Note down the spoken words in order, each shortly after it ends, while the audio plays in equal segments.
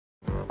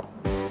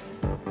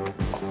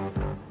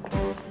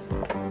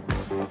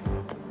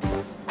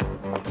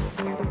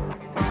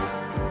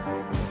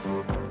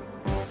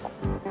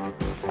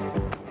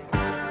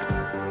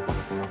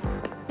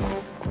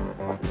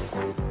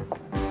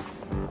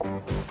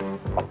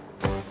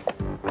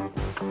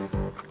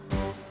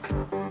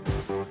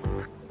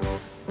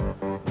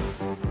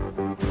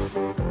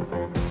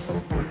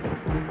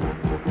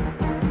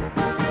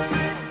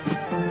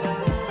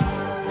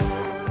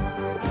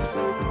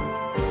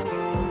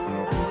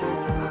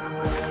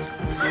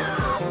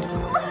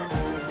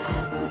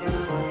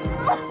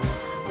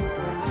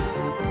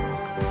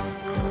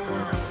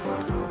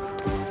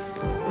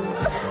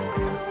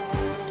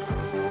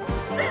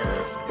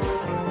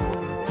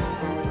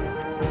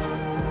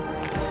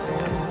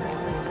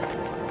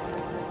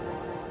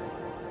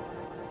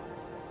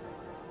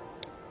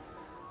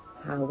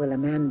How will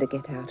Amanda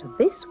get out of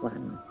this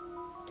one?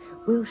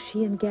 Will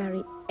she and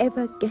Gary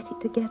ever get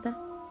it together?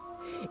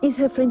 Is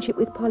her friendship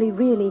with Polly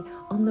really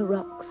on the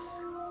rocks?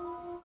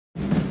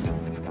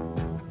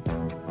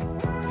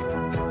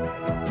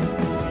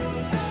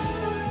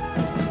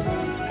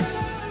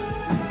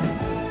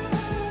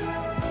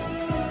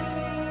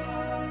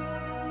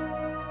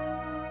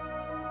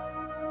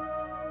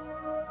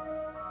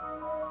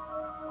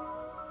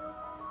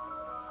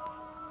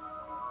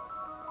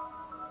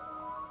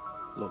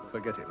 Look,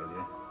 forget it, will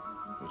you?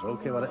 It was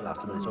okay while it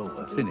lasted, but it's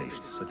over. Finished.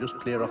 So just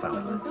clear off out.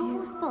 Those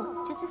awful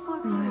spots just before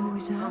it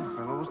was That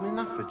fella wasn't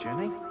enough for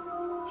Jenny.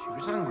 She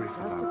was hungry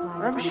for that. applied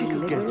Wherever she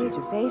could get it.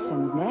 to face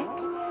and neck,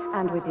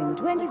 and within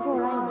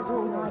 24 hours...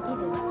 Oh, no, I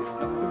didn't.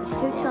 It was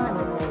too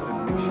tiny.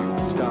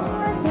 Start.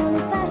 That's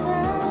only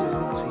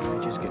passion.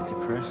 Teenagers get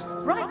depressed.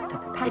 Right to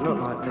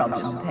Paddy's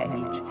problem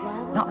page.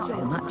 Not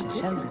so much a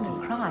shoulder to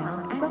cry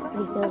on He as...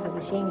 probably feels as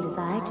ashamed as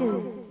I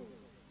do.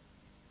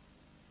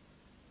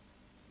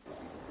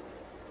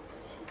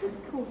 She was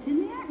caught in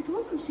the act,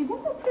 wasn't she?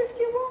 What proof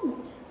do you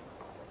want?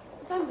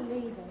 I don't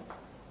believe it.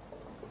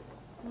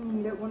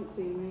 You don't want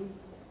to, you mean?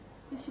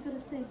 Who's she got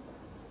to see?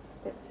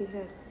 Deputy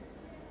Head.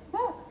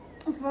 Well,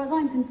 as far as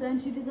I'm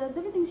concerned, she deserves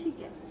everything she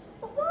gets.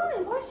 But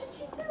why? Why should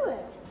she do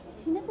it?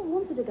 She never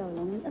wanted to go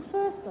along in the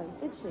first place,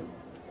 did she?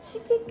 She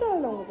did go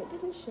along with it,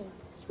 didn't she?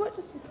 She worked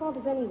just as hard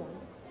as anyone.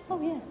 Oh,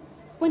 yeah.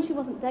 When she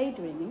wasn't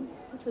daydreaming,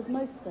 which was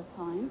most of the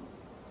time.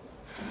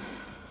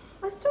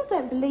 I still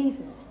don't believe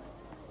it.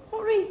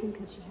 What reason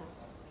could she have?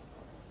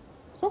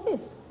 It's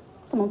obvious.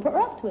 Someone put her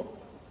up to it.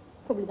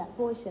 Probably that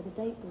boy she had a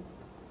date with.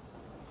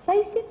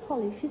 Face it,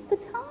 Polly, she's the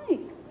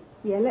type.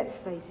 Yeah, let's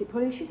face it,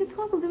 Polly, she's the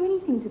type who'll do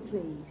anything to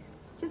please.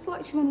 Just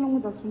like she went along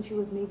with us when she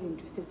wasn't even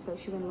interested, so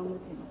she went along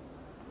with him.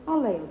 I'll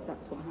lay odds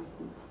that's what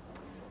happened.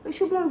 But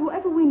she'll blow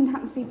whatever wind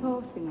happens to be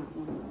passing that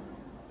one.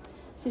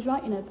 She's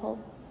right, you know, Pol.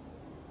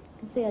 You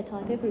can see her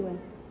type everywhere.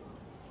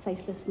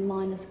 Faceless,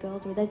 mindless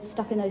girls with heads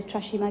stuck in those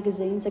trashy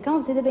magazines. They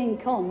can't see they're being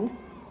conned.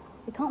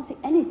 They can't see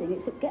anything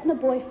except getting a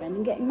boyfriend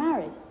and getting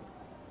married.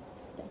 It's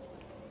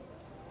pathetic.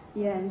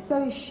 Yeah, and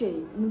so is she.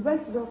 And we've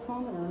wasted our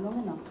time with her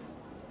long enough.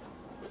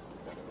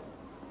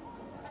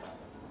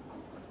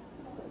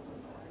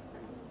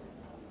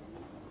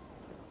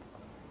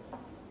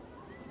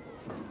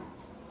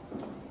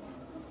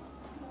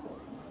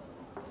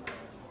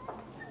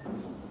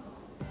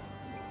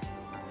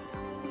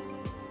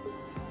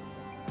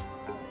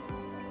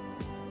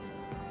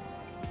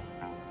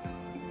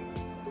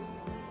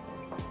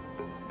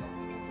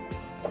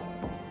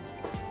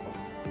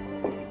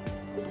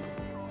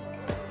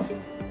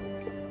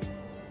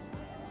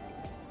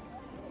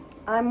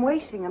 I'm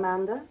waiting,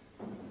 Amanda.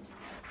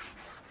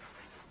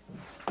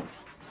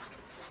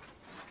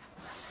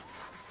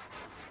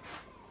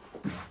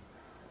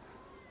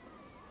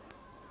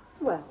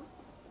 Well?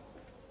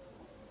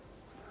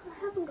 I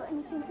haven't got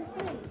anything to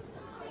say.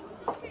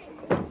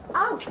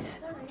 Out!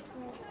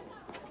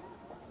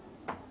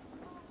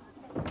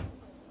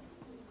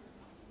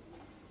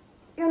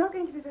 You're not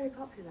going to be very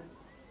popular.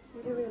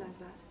 You do realize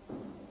that?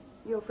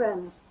 Your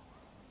friends,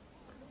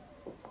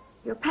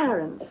 your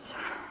parents,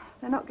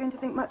 they're not going to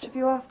think much of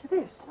you after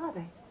this, are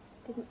they?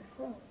 Didn't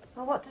before.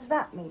 Well, what does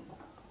that mean?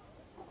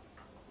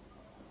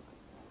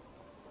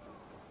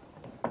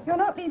 You're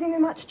not leaving me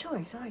much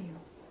choice, are you?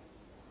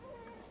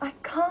 I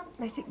can't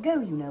let it go,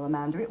 you know,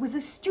 Amanda. It was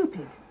a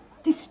stupid,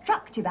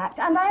 destructive act,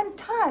 and I am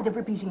tired of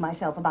repeating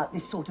myself about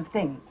this sort of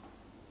thing.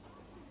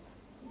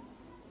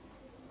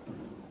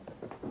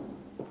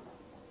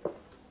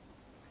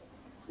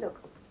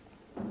 Look,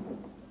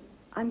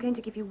 I'm going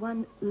to give you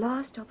one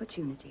last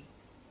opportunity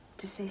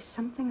to say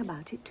something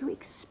about it, to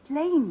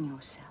explain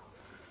yourself.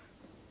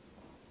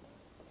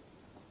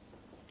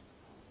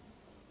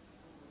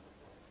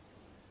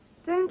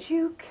 Don't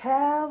you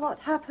care what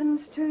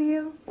happens to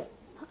you?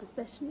 Not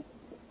especially.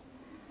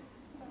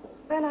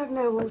 Then I've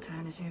no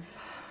alternative.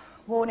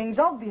 Warnings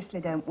obviously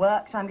don't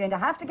work, so I'm going to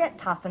have to get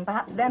tough, and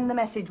perhaps then the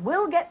message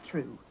will get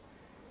through.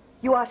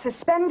 You are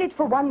suspended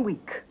for 1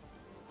 week.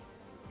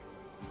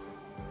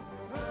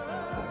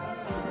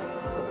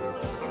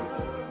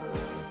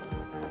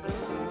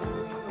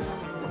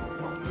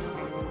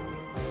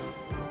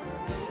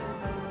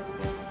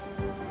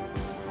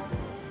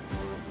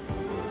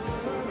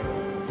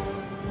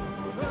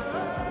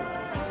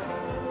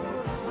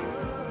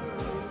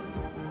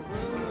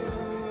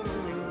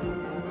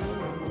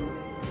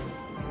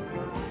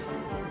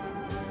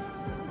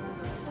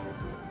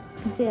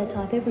 You can see her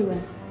type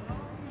everywhere.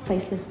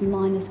 Faceless,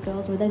 mindless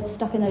girls with heads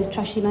stuck in those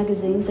trashy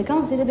magazines. They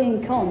can't see they're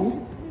being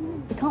conned.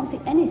 They can't see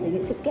anything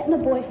except getting a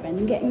boyfriend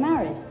and getting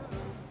married.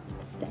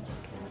 It's pathetic,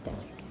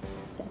 pathetic,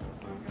 pathetic.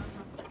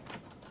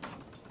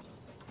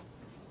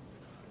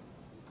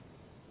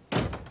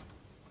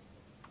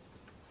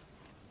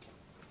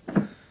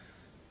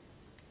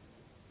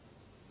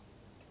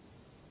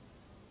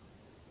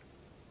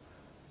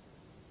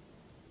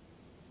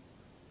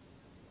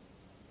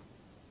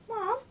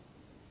 Mom?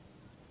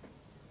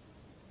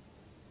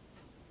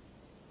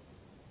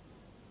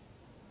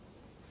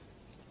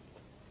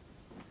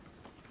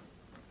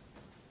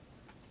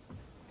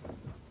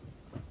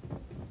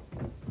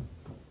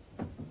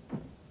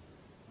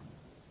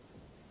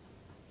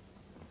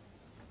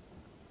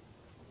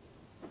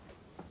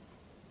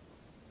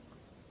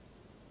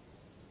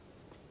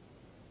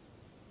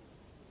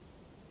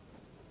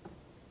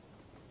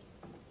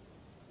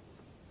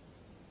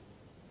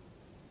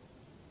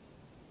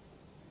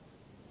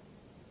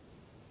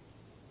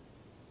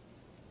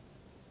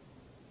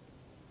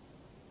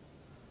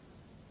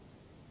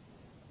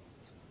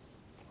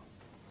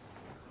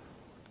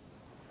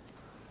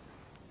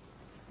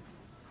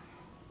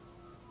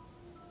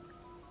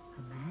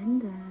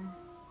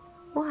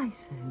 Why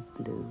so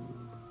blue?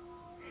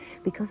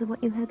 Because of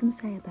what you heard them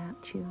say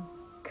about you?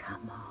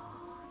 Come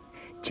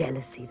on.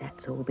 Jealousy,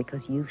 that's all,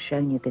 because you've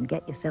shown you can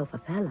get yourself a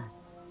fella.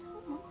 I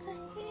don't want to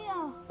hear.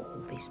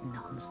 All this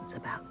nonsense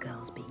about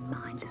girls being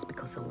mindless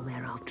because all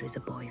they're after is a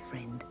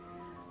boyfriend.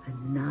 A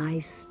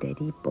nice,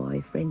 steady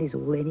boyfriend is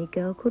all any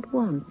girl could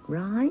want,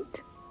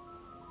 right?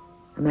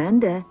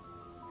 Amanda,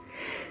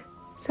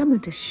 someone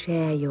to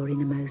share your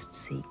innermost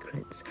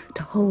secrets,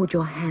 to hold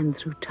your hand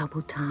through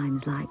troubled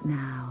times like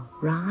now,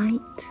 right?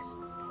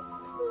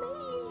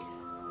 Please.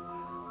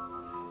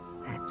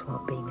 That's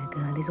what being a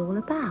girl is all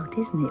about,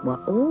 isn't it?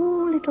 What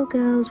all little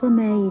girls were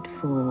made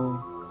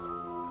for.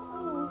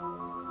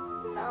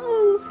 Oh,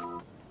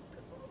 no.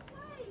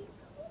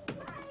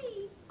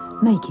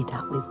 Make it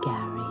up with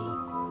Gary.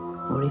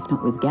 Or if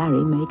not with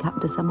Gary, make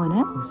up to someone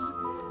else.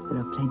 There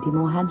are plenty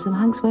more handsome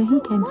hunks where he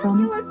came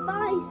from. Your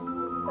advice.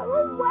 Go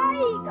away.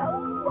 Go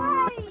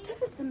away.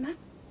 Whatever's the matter?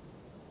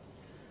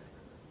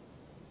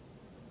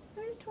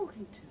 Who are you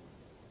talking to?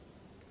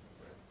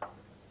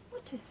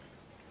 What is it?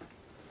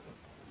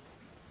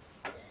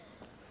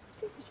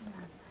 What is it,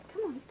 Amanda?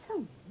 Come on, tell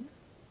me.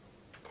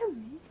 Tell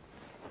me.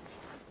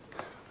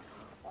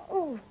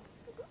 Oh,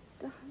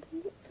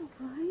 darling, it's all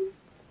right.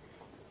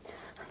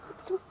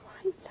 It's all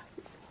right, love,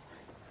 it's all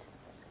right.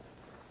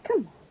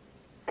 Come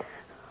on.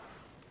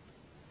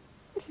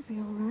 It'll be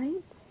all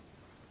right.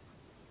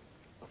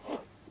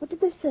 What did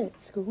they say at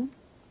school?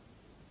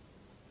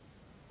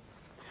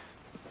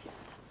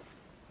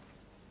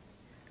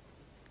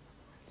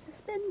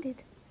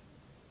 Suspended.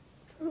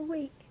 For a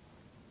week.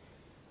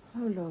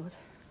 Oh, Lord.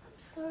 I'm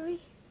sorry.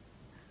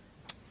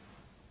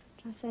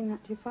 Try saying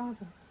that to your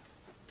father.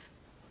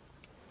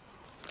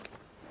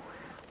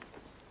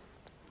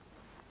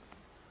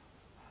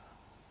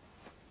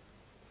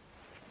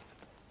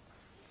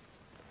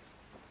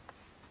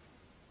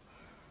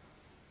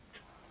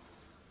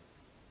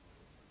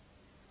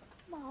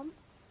 Mum,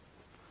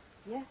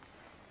 Yes.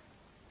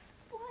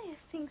 why are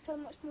things so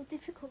much more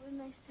difficult than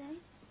they say?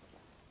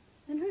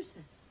 Then who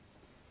says?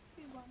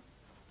 Everyone.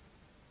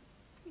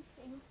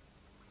 Everything.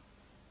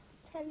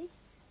 Telly,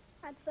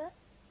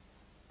 adverts,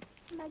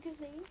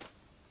 magazines.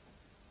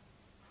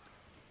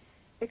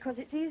 Because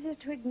it's easier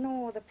to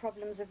ignore the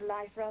problems of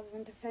life rather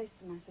than to face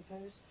them, I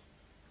suppose.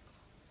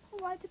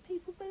 Why do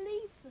people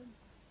believe them?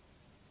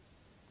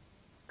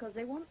 Because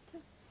they want to.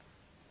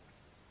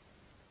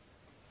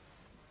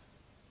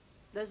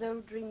 Those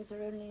old dreams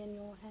are only in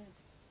your head.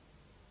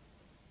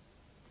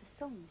 It's a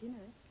song, do you know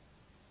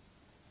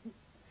it?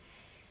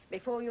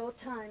 Before your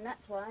time,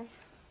 that's why.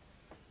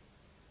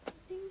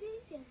 Things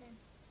easier then.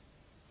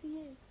 For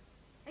you.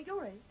 At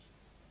your age?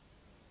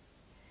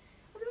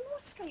 Well, they're more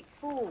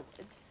straightforward.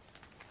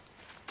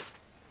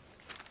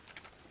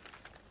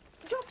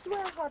 Jobs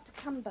were hard to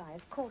come by,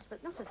 of course,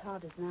 but not as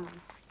hard as now.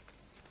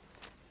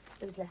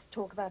 There was less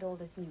talk about all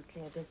this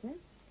nuclear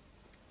business.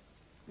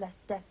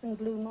 Less death and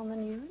gloom on the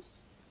news.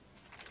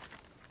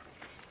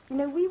 You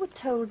know, we were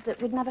told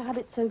that we'd never had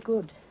it so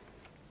good.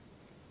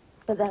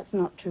 But that's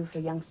not true for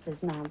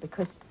youngsters now,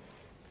 because,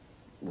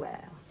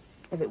 well,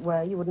 if it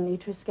were, you wouldn't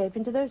need to escape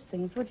into those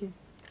things, would you?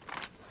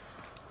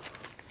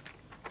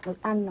 Well,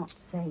 I'm not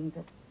saying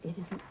that it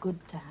isn't good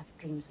to have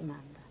dreams,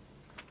 Amanda.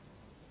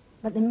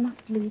 But they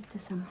must lead to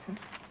something.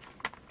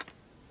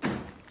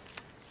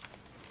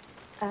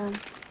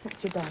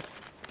 That's your dad.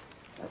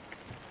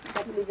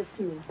 Let me leave this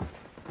to you.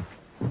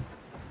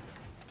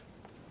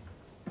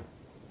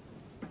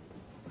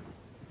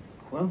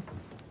 Well,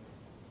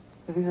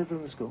 have you heard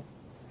from the school?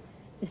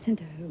 They sent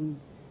her home.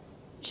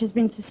 She's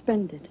been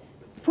suspended.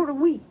 For a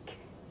week.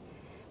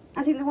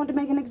 I think they want to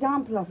make an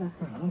example of her.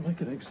 Well, I'll make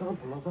an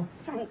example of her.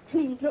 Frank,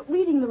 please, look,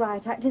 reading the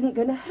Riot Act isn't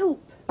going to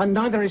help. And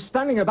neither is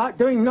standing about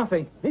doing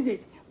nothing, is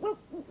it? Well,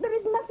 there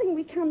is nothing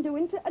we can do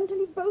until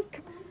you both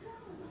come.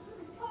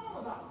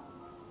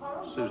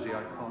 Susie,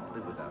 I can't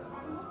live without her.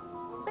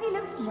 But he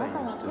looks more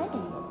Same like still Jenny.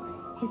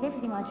 lovely. He's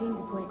everything I dreamed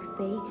a boy could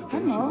be. The day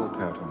And she more.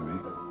 walked out on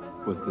me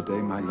was the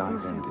day my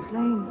life ended.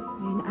 Plainly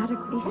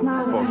inadequate. He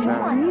smiled at For me.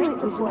 Sharon, I knew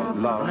it was love.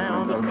 love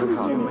went only half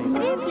I me.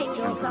 do think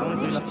you're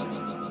selfish.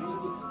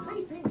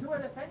 Leaping to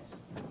an offence?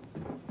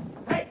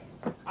 Hey,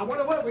 I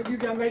want to work with you,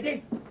 young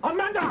lady.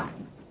 Amanda!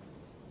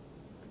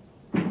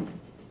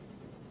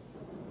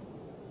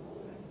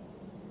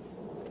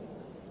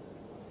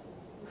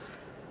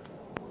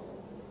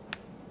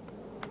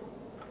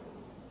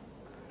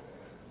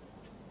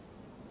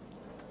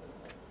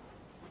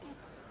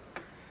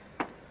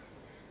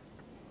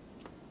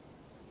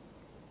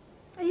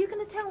 Are you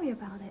going to tell me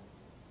about it?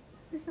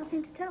 There's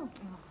nothing to tell.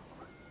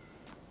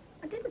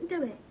 I didn't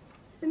do it.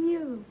 The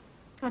mural.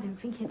 I don't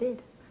think you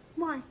did.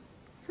 Why?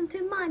 So I'm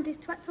too mindless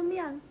to act on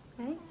my own,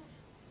 eh?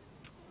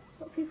 That's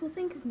what people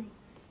think of me.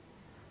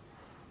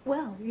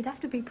 Well, you'd have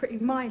to be pretty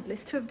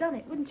mindless to have done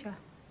it, wouldn't you?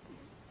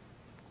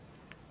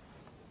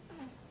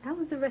 How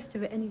was the rest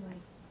of it anyway?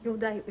 Your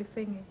date with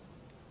Thingy?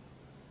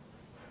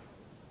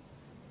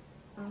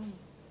 Oh.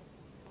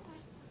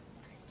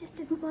 Just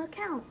didn't work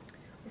out.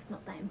 It's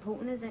not that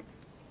important, is it?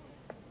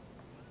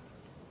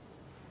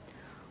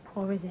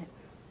 Or is it?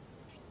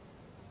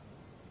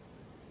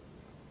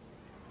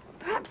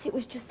 Perhaps it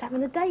was just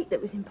having a date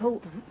that was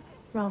important,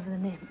 rather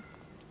than him.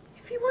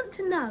 If you want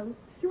to know,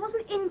 he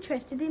wasn't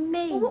interested in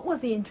me. Well, what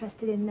was he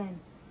interested in then?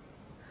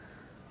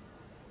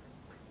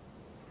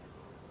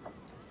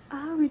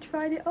 Oh, he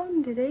tried it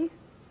on, did he?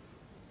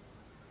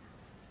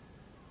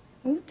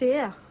 Oh,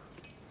 dear.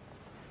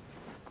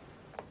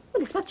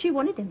 Well, it's what you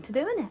wanted him to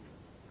do, isn't it?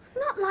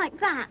 Not like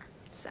that.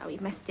 So he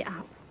messed it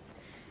up.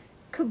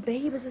 Could be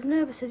he was as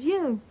nervous as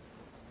you.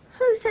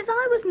 Who says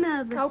I was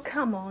nervous? Oh,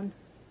 come on.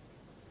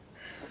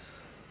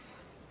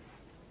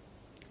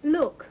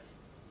 Look,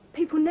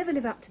 people never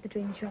live up to the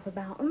dreams you have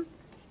about them.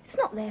 It's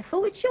not their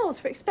fault, it's yours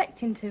for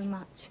expecting too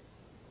much.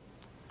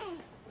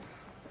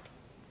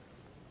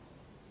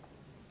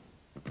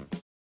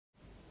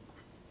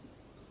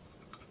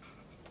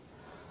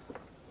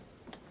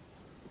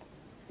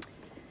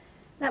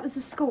 That was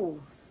the school.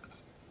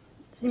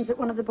 Seems that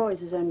one of the boys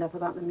has owned up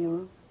about the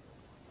mural.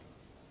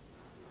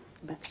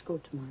 Back to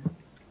school tomorrow.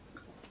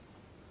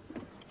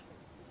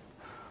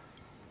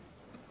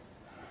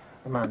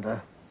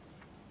 Amanda.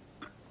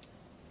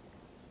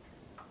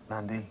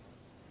 Mandy.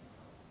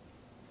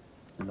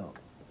 Look,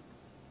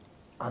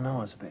 I know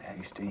I was a bit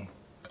hasty,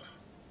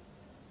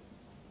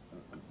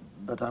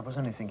 but I was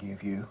only thinking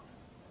of you.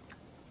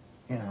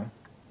 You know,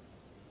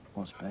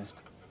 what's best.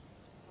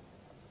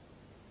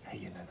 Hey,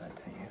 you know that,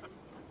 don't you?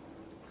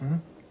 Hmm?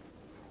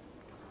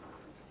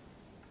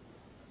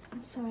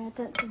 I'm sorry, I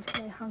don't seem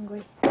to be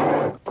hungry.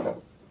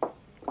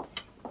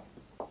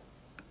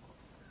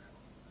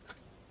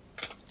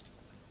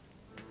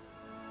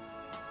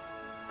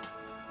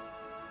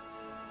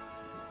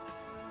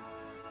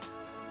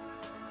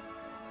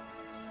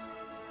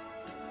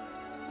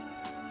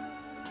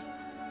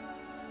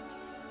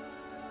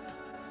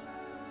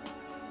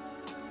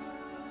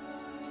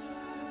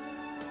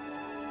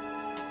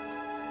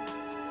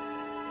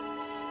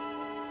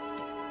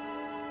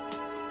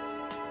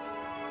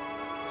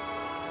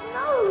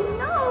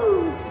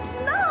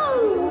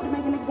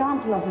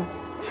 Example of her.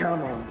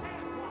 Come on.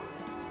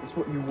 It's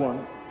what you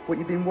want. What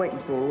you've been waiting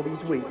for all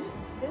these weeks.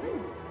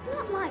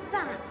 Not like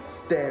that.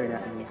 Staring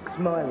at me,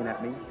 smiling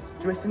at me,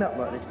 dressing up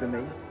like this for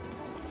me.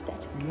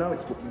 You know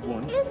it's what you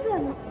want. It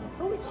isn't.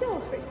 Oh, it's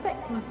yours for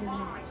expecting too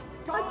much.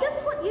 I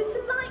just want you to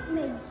like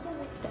me.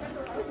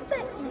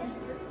 Respect me.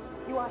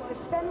 You are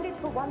suspended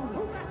for 1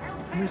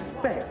 week.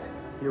 Respect.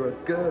 You're a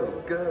girl,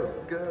 girl,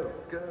 girl,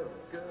 girl,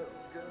 girl.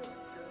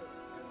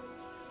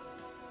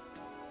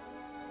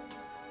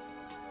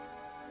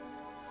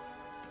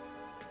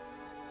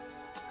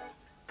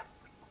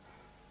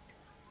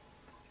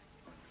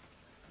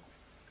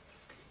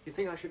 You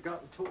think I should go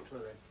up and talk to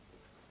her then?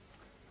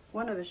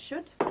 One of us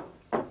should. No,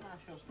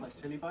 she'll play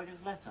silly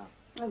bugger's letter.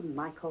 Oh,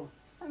 Michael.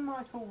 And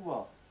Michael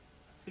what?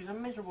 She's a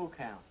miserable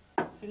cow.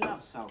 She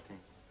loves sulking.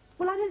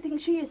 Well, I don't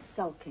think she is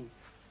sulking.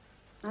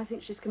 I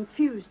think she's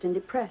confused and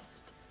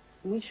depressed,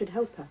 and we should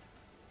help her.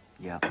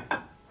 Yeah.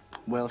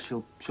 Well,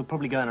 she'll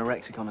probably go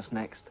anorexic on us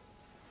next.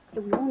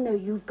 But we all know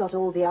you've got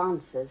all the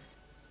answers.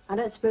 I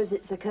don't suppose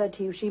it's occurred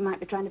to you she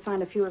might be trying to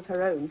find a few of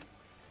her own.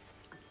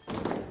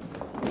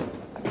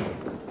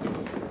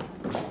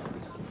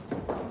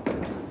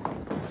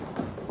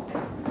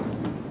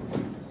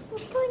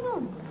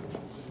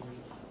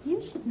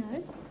 You should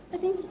know.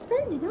 They've been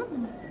suspended,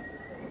 aren't they?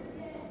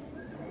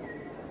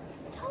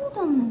 Told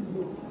on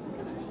them.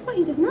 I thought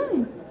you'd have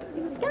known.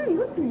 It was scary,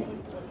 wasn't it?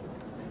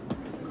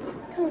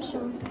 Come on,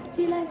 Sean.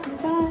 See you later.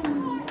 Bye.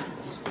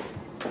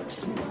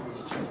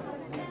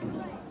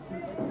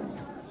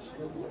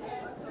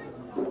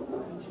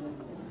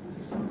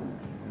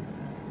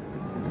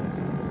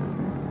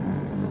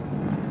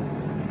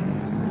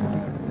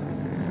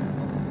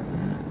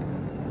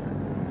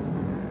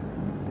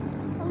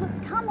 Oh,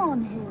 look, come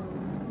on, Hill.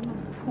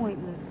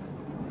 Pointless.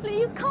 Look,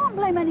 you can't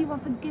blame anyone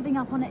for giving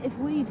up on it if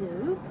we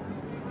do.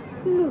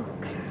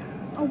 Look,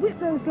 I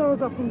whipped those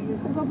girls up into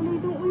this because I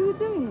believed in what we were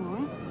doing,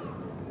 right?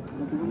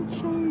 But we want to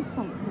change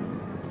something.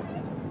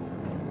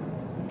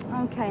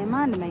 Okay,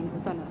 Amanda may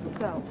have done it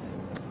herself.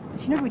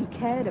 She never really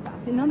cared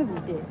about it. None of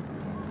them did.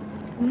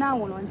 From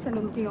now on, I intend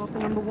on looking after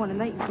number one and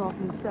they can look after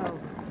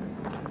themselves.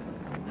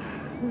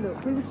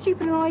 Look, we were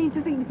stupid and naive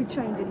to think we could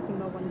change anything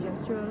by one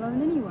gesture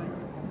alone anyway.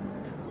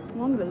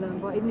 Well, I'm going to learn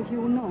by it, even if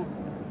you're not.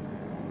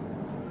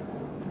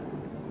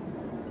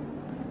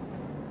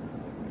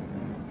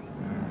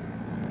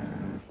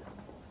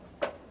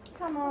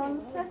 Come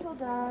on, settle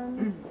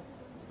down.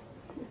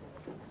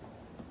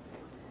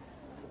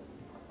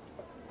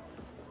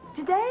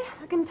 Today,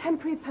 a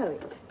contemporary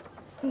poet,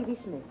 Stevie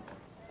Smith.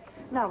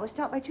 Now, we'll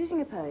start by choosing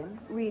a poem,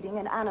 reading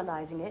and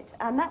analysing it,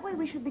 and that way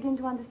we should begin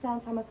to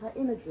understand some of her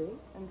imagery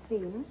and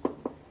themes,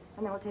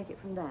 and then we'll take it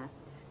from there.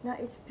 Now,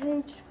 it's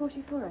page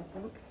 44, I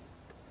think.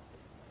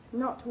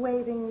 Not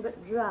waving,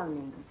 but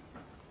drowning.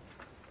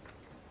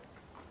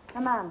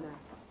 Amanda,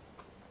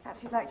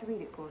 perhaps you'd like to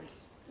read it for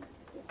us.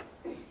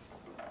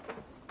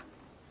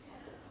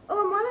 Oh,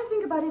 and while I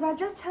think about it, I've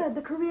just heard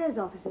the careers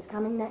office is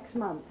coming next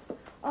month.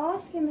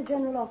 Ask in the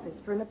general office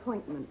for an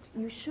appointment.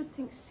 You should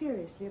think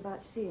seriously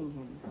about seeing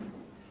him.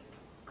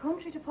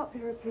 Contrary to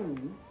popular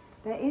opinion,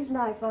 There is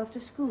life after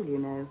school, you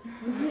know.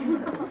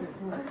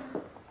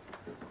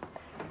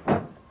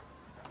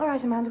 All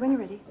right, Amanda, when you're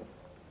ready.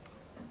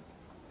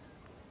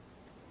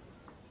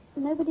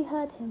 Nobody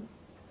heard him,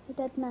 the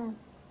dead man.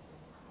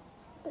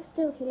 But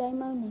still he lay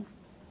moaning.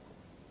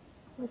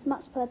 He was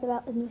much further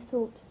out than you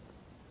thought,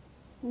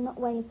 and not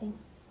waving,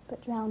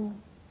 but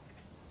drowning.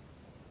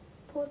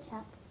 Poor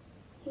chap.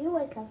 He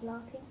always loved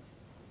larking,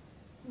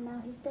 and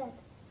now he's dead.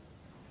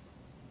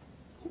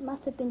 It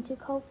must have been too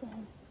cold for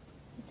him.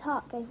 His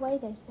heart gave way,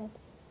 they said.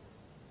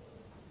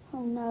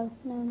 Oh no,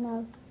 no,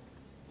 no.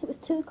 It was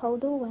too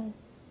cold always.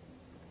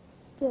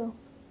 Still,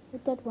 the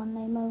dead one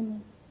lay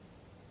moaning.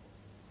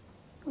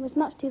 I was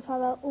much too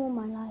far out all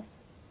my life,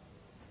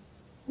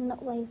 and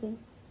not waving,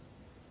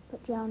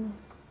 but drowning.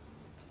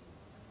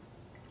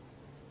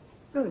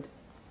 Good.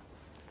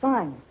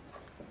 Fine.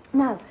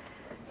 Now,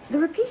 the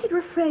repeated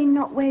refrain,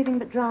 not waving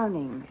but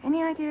drowning,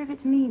 any idea of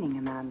its meaning,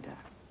 Amanda?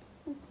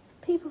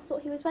 People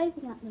thought he was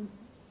waving at them,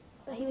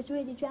 but he was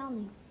really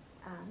drowning.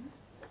 And?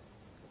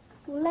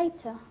 Well,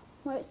 later,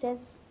 where it says,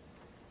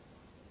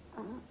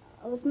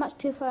 I was much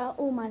too far out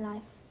all my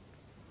life,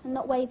 and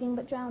not waving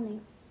but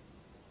drowning,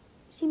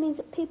 she means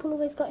that people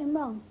always got him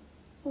wrong,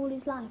 all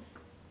his life.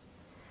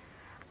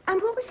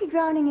 And what was he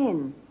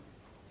drowning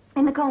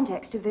in the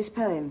context of this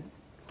poem?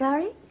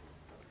 Gary?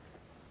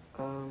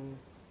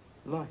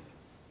 Life.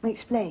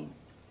 Explain.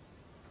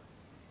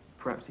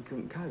 Perhaps he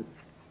couldn't cope.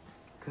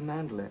 Couldn't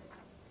handle it.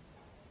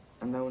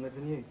 And no one ever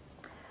knew.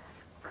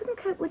 Couldn't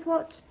cope with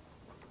what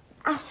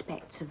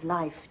aspects of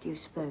life, do you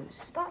suppose?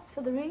 That's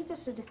for the reader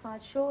to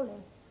decide, surely.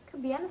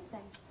 Could be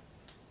anything.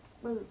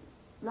 Well,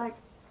 like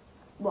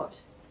what?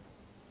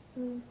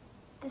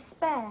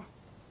 Despair.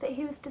 That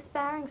he was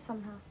despairing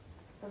somehow.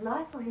 Of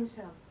life or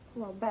himself?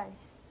 Well, both.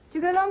 Do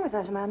you go along with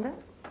that, Amanda?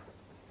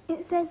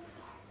 It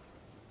says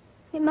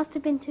it must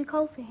have been too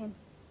cold for him.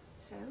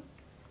 So?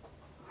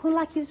 Well,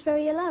 like he was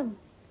very alone.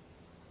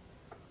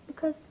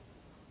 Because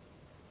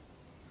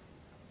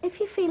if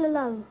you feel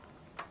alone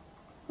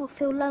or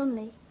feel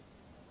lonely,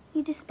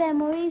 you despair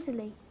more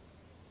easily.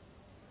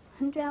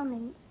 And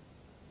drowning,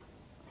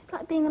 it's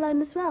like being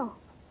alone as well.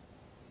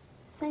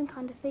 It's the same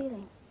kind of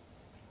feeling.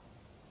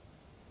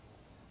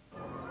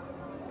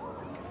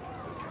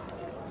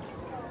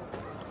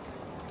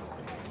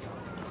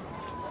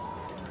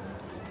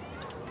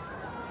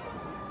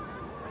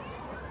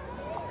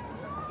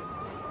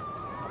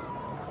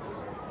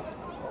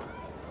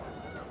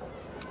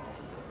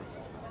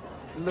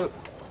 Look,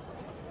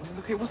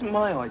 it wasn't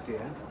my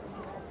idea.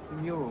 The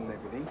mural and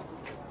everything.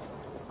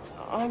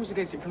 I was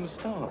against it from the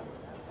start.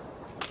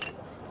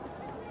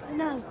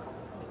 No.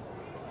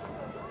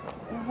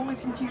 Well, why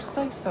didn't you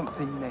say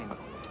something then?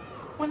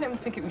 Why let them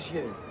think it was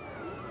you?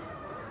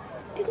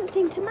 Didn't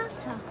seem to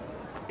matter.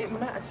 It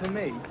mattered to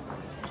me.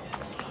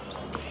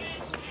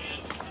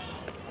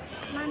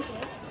 Mandy?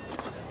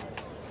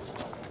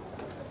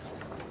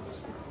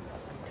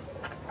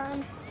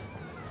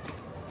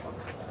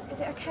 Is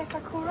it okay if I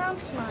call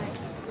round tonight?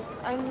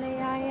 Only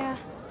I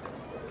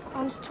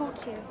want to talk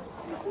to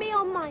you. Me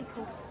or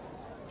Michael?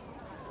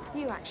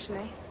 You,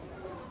 actually.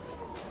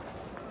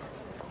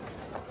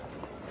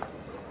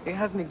 It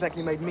hasn't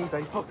exactly made me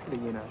very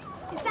popular, you know.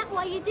 Is that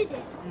why you did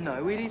it?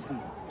 No, it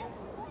isn't.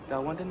 I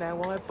wonder now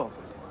why I bothered.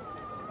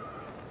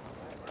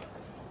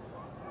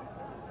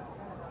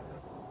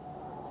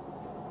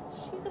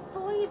 She's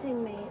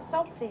avoiding me, it's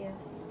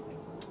obvious.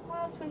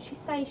 Why else wouldn't she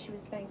say she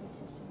was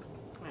babysitting?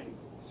 Hey,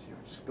 you're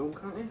at school,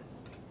 can't you?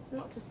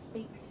 Not to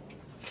speak to.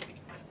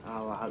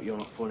 Oh, I hope you're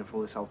not falling for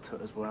all this old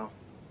tut as well.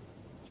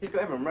 She's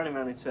got everyone running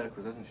around in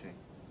circles, hasn't she?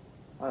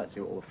 I don't see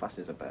what all the fuss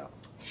is about.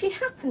 She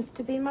happens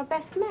to be my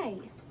best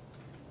mate.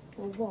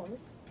 Or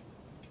was.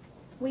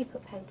 We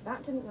put paid to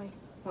that, didn't we?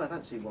 Well, I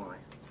don't see why.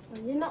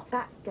 Well, you're not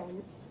that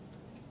dense.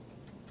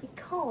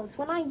 Because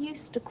when I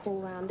used to call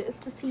round, it was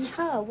to see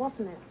her,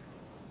 wasn't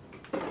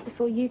it?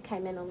 Before you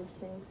came in on the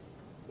scene.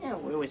 Yeah,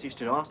 we always used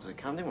to ask her to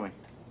come, didn't we?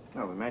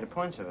 Well, we made a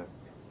point of it.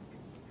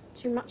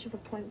 Too much of a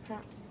point,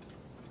 perhaps.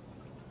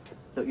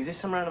 Look, is this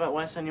some roundabout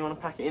way of saying you want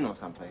to pack it in or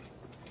something?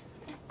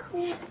 Of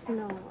course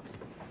not.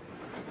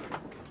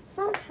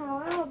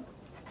 Somehow our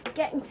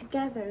getting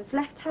together has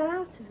left her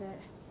out of it.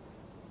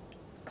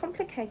 It's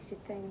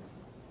complicated things.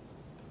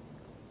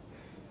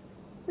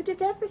 We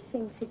did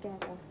everything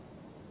together.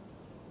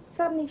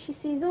 Suddenly she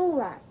sees all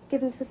that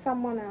given to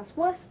someone else,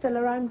 worse still,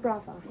 her own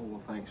brother. Oh,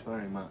 well, thanks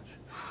very much.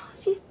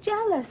 She's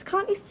jealous,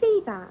 can't you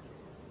see that?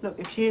 Look,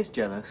 if she is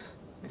jealous,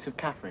 it's of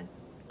Catherine,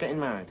 getting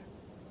married.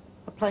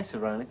 A place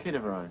of her own, a kid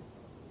of her own.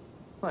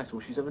 Well, that's all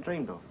she's ever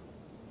dreamed of.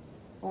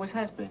 Always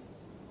has been.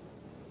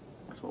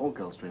 That's what all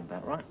girls dream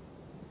about, right?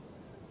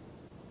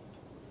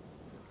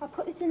 I'll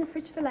put this in the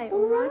fridge for later,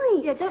 All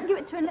right. Yeah, don't give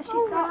it to her unless she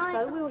All starts, right.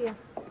 though, will you?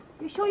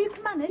 You sure you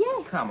can manage?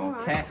 Yes. Come on, All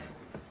right. Kath.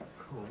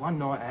 Oh, one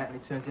night out and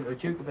it turns into a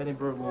Duke of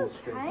Edinburgh Wall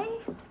Street. Okay.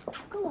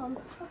 Go on.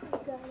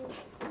 Okay,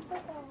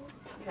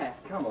 Kath,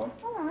 come on.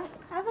 all right.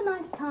 Have a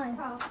nice time.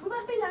 We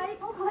must be late.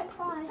 All right,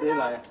 bye. See you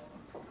later.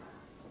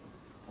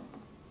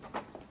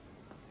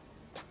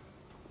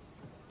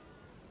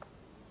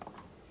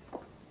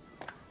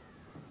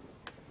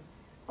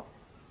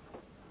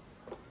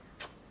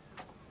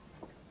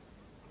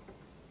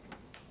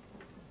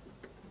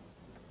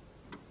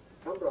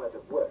 out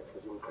of work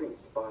has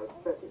increased by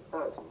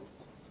 30,000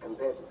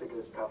 compared to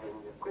figures covering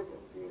the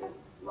equivalent period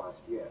last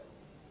year.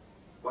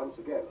 Once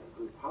again, the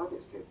group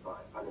hardest hit by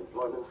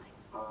unemployment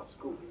are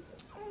school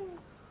leavers.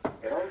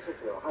 In answer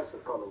to your House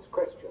of Commons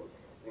question,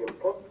 the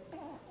employment...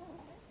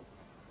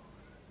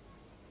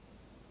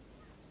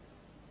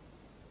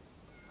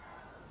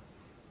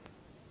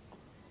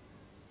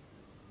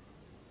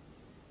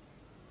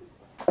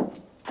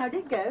 How'd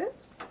it go?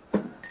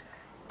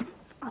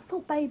 I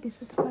thought babies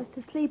were supposed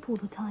to sleep all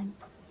the time.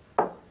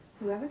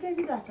 Whoever gave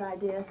you that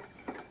idea?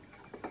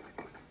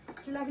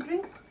 Would you like a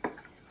drink?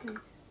 Please.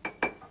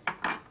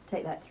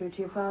 Take that through to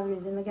your father.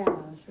 He's in the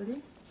garage, will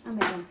you? I'll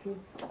make one for you.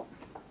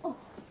 Oh.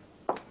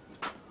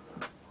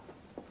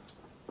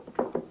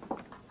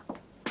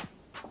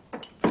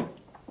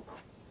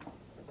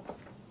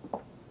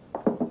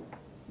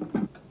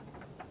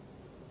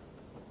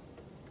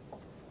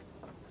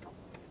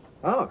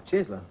 Oh,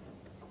 cheers, love.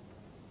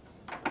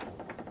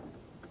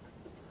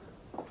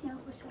 Yeah,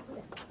 what's up with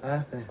it?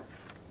 There.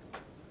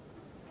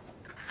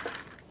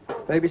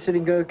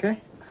 Babysitting go okay?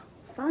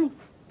 Fine.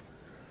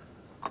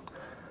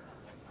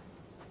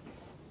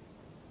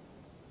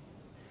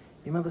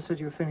 Your mother said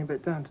you were feeling a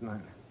bit down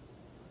tonight.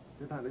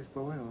 Is it about this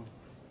boy, or...?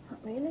 Not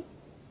really.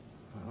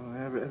 Oh,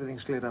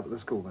 everything's cleared up at the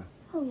school, then?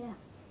 Oh, yeah.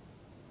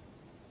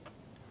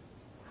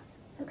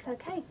 Looks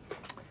okay.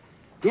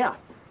 Yeah.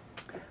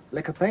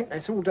 Lick of paint,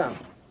 it's all done.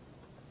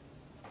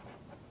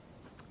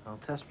 I'll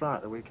test fly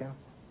at the weekend.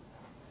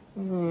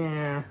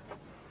 Yeah.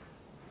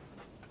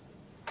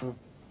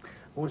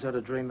 Always had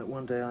a dream that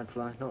one day I'd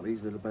fly, not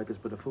these little beggars,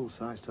 but a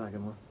full-size Tiger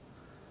one.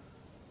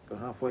 Got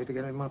halfway to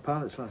getting my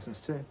pilot's license,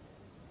 too.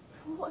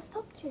 What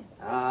stopped you?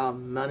 Ah,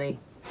 money.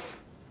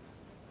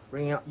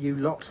 Ring up you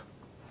lot.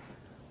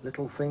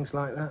 Little things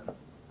like that.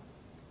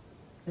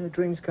 Yeah,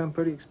 dreams come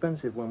pretty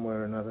expensive one way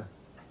or another.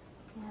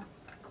 Yeah.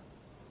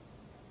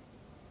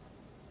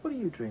 What do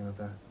you dream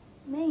about?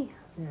 Me?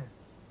 Yeah.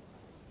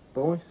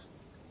 Boys?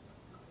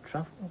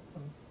 Travel?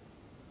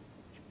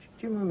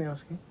 Do you mind me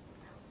asking?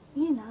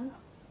 You know.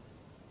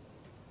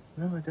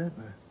 No, I don't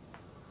know.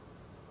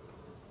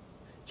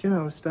 Do you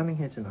know, I was standing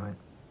here tonight,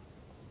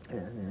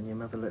 and your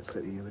mother let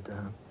slip that you were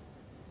down.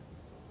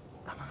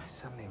 And I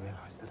suddenly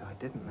realised that I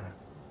didn't know.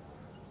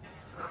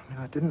 I mean,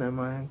 I didn't know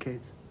my own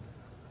kids.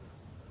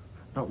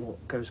 Not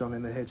what goes on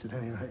in their heads at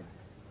any rate.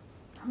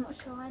 I'm not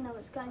sure I know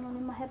what's going on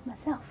in my head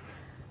myself.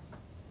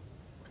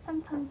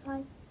 Sometimes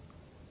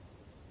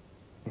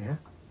Yeah?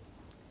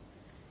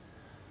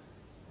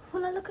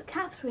 when I look at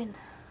Catherine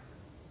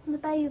and the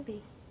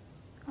baby,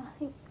 I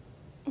think,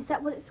 is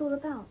that what it's all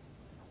about?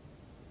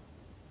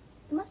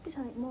 There must be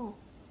something more,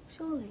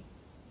 surely.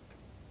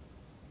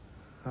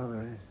 Oh,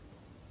 there is.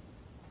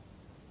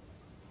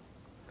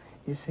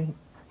 You see,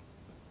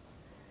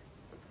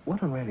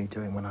 what I'm really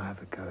doing when I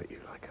have a go at you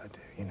like I do,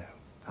 you know,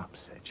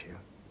 upset you,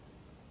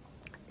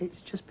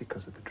 it's just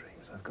because of the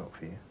dreams I've got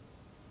for you.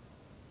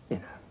 You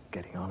know,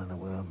 getting on in the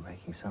world,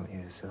 making something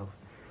of yourself.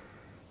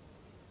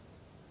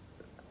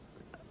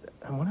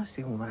 And when I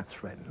see all that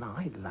threatened,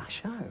 I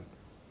lash out.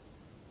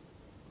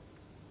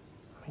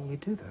 I mean, you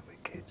do that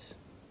with kids.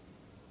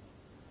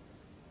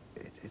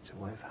 It's a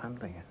way of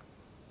handling it.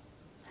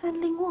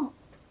 Handling what?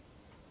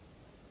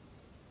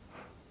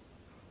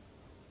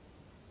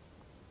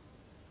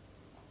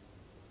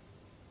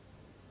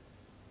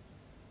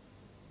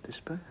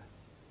 Despair.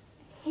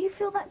 You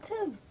feel that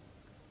too?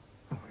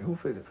 We all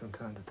feel it from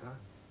time to time.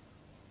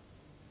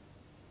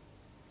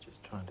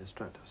 Just try and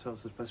distract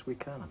ourselves as best we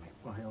can. I mean,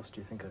 why else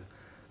do you think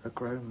a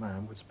grown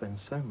man would spend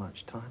so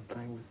much time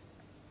playing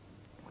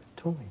with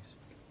toys?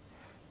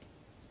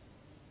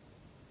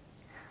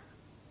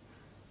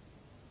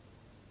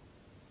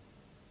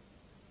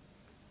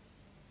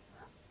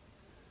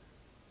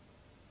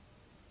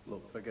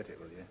 Look, forget it,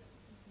 will you?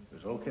 It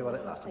was okay while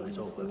it lasted, it's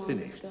over,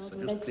 finished. So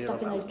They're just clear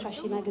stuck in up those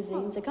trashy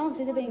magazines. They can't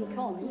see they're being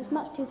conned. It's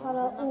much too far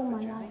out all my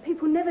life.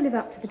 People never live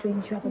up to the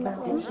dreams you have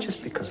about them. It's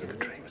just because of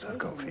the dreams I've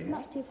got for you.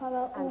 Much too far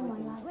out all my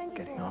life.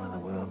 Getting on in the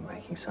world,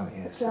 making something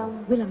of yourself.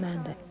 Will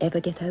Amanda ever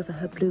get over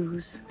her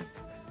blues?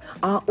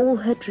 Are all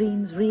her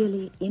dreams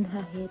really in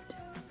her head?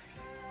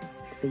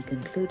 To be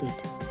concluded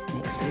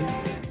next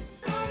week.